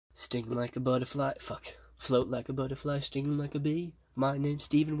Sting like a butterfly, fuck. Float like a butterfly, sting like a bee. My name's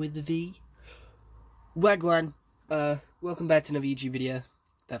Steven with the V. Wagwan, welcome back to another YouTube video.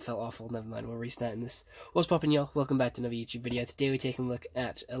 That felt awful, never mind, we're restarting this. What's poppin', y'all? Welcome back to another YouTube video. Today we're taking a look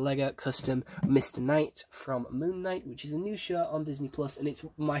at a LEGO custom Mr. Knight from Moon Knight, which is a new show on Disney Plus, and it's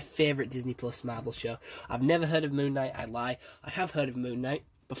my favourite Disney Plus Marvel show. I've never heard of Moon Knight, I lie. I have heard of Moon Knight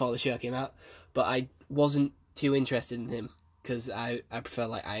before the show came out, but I wasn't too interested in him, because I prefer,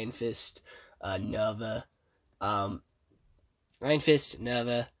 like, Iron Fist, Nova, Iron Fist,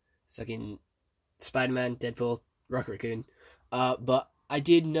 Nova, fucking Spider-Man, Deadpool, Rocket Raccoon, but I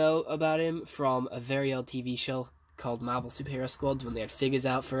did know about him from a very old TV show called Marvel Superhero Squad when they had figures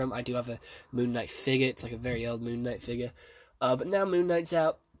out for him. I do have a Moon Knight figure. It's like a very old Moon Knight figure. But now Moon Knight's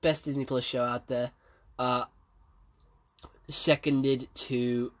out. Best Disney Plus show out there. Seconded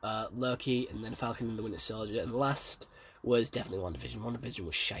to Loki and then Falcon and the Winter Soldier. And last was definitely WandaVision. WandaVision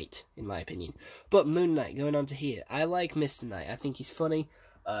was shite, in my opinion. But Moon Knight, going on to here. I like Mr. Knight. I think he's funny.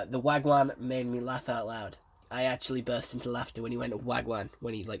 The Wagwan made me laugh out loud. I actually burst into laughter when he went to Wagwan,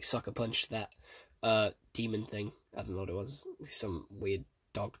 when he, like, sucker punched that, demon thing. I don't know what it was. Some weird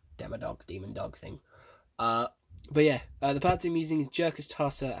dog, demon dog thing. But yeah, the parts I'm using is Joker's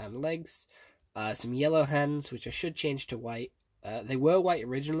torso and legs, some yellow hands, which I should change to white. They were white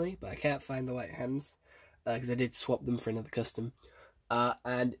originally, but I can't find the white hands, because I did swap them for another custom.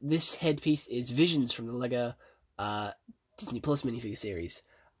 And this headpiece is Visions from the LEGO, Disney Plus minifigure series.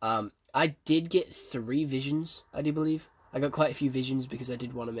 I did get 3 Visions, I do believe. I got quite a few Visions because I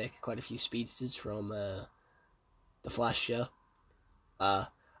did want to make quite a few Speedsters from the Flash show. I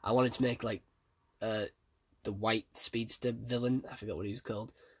wanted to make, like, the white Speedster villain. I forgot what he was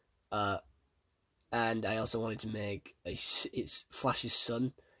called. And I also wanted to make it's Flash's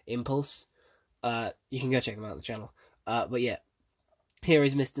son, Impulse. You can go check them out on the channel. But yeah, here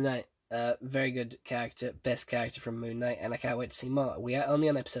is Mr. Knight. Very good character, best character from Moon Knight, and I can't wait to see more. We are only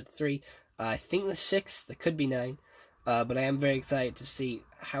on episode 3. I think there's 6, there could be 9, but I am very excited to see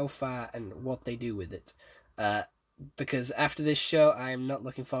how far and what they do with it. Because after this show, I am not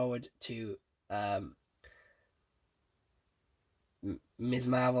looking forward to Ms.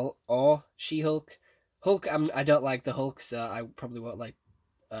 Marvel or She-Hulk. Hulk, I don't like the Hulk, so I probably won't like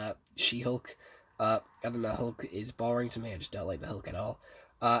She-Hulk. I don't know, Hulk is boring to me, I just don't like the Hulk at all.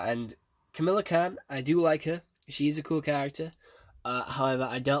 And Kamala Khan, I do like her. She's a cool character. However,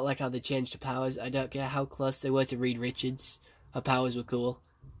 I don't like how they changed her powers. I don't care how close they were to Reed Richards. Her powers were cool.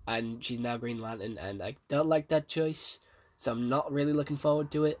 And she's now Green Lantern, and I don't like that choice. So I'm not really looking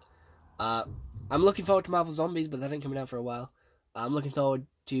forward to it. I'm looking forward to Marvel Zombies, but that ain't coming out for a while. I'm looking forward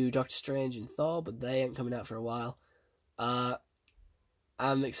to Doctor Strange and Thor, but they ain't coming out for a while.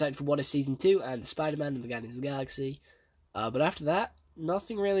 I'm excited for What If Season 2 and Spider-Man and the Guardians of the Galaxy. But after that,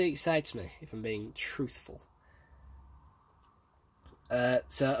 nothing really excites me, if I'm being truthful.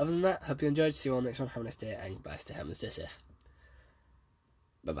 So other than that, hope you enjoyed. See you all next one. Have a nice day, and goodbye. Stay home and stay safe.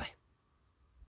 Bye-bye.